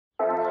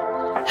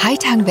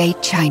Haitang Bay,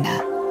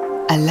 China,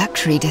 a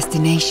luxury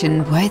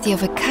destination worthy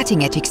of a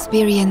cutting-edge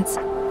experience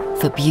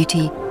for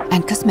beauty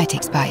and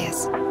cosmetics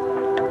buyers.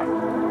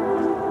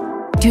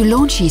 To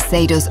launch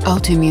Shiseido's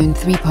Ultimune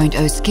 3.0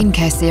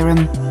 skincare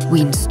serum, we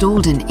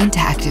installed an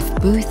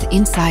interactive booth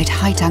inside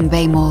Haitang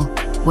Bay Mall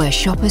where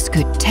shoppers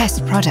could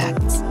test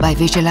products by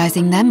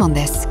visualizing them on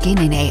their skin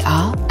in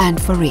AR and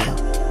for real,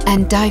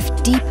 and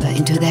dive deeper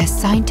into their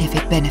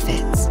scientific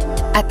benefits.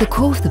 At the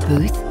core of the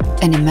booth,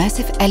 an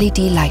immersive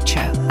LED light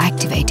show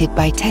activated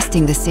by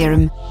testing the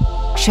serum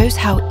shows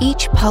how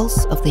each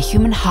pulse of the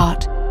human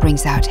heart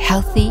brings out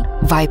healthy,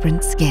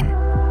 vibrant skin.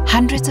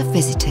 Hundreds of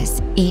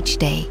visitors each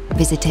day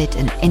visited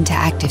an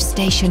interactive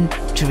station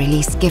to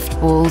release gift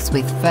balls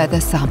with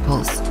further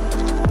samples.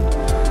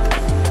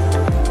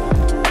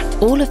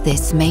 All of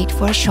this made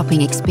for a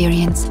shopping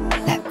experience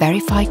that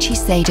verified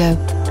Shiseido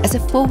as a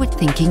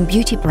forward-thinking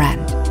beauty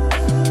brand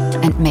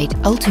and made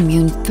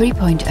Ultimune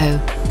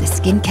 3.0 the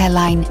skincare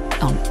line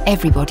on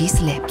everybody's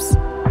lips.